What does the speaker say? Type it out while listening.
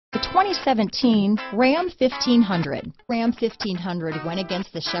2017 Ram 1500. Ram 1500 went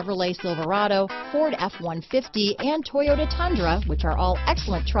against the Chevrolet Silverado, Ford F-150, and Toyota Tundra, which are all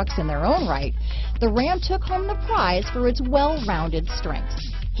excellent trucks in their own right. The Ram took home the prize for its well-rounded strengths.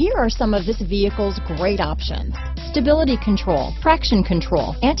 Here are some of this vehicle's great options: stability control, traction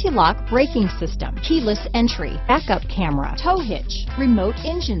control, anti-lock braking system, keyless entry, backup camera, tow hitch, remote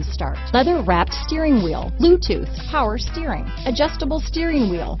engine start, leather-wrapped steering wheel, Bluetooth, power steering, adjustable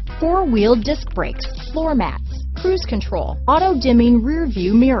steering wheel, four-wheel disc brakes, floor mats, cruise control, auto-dimming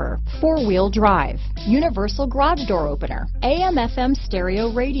rear-view mirror, four-wheel drive, universal garage door opener, AM/FM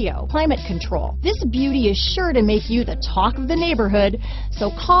stereo radio, climate control. This beauty is sure to make you the talk of the neighborhood, so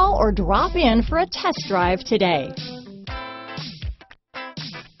call or drop in for a test drive today.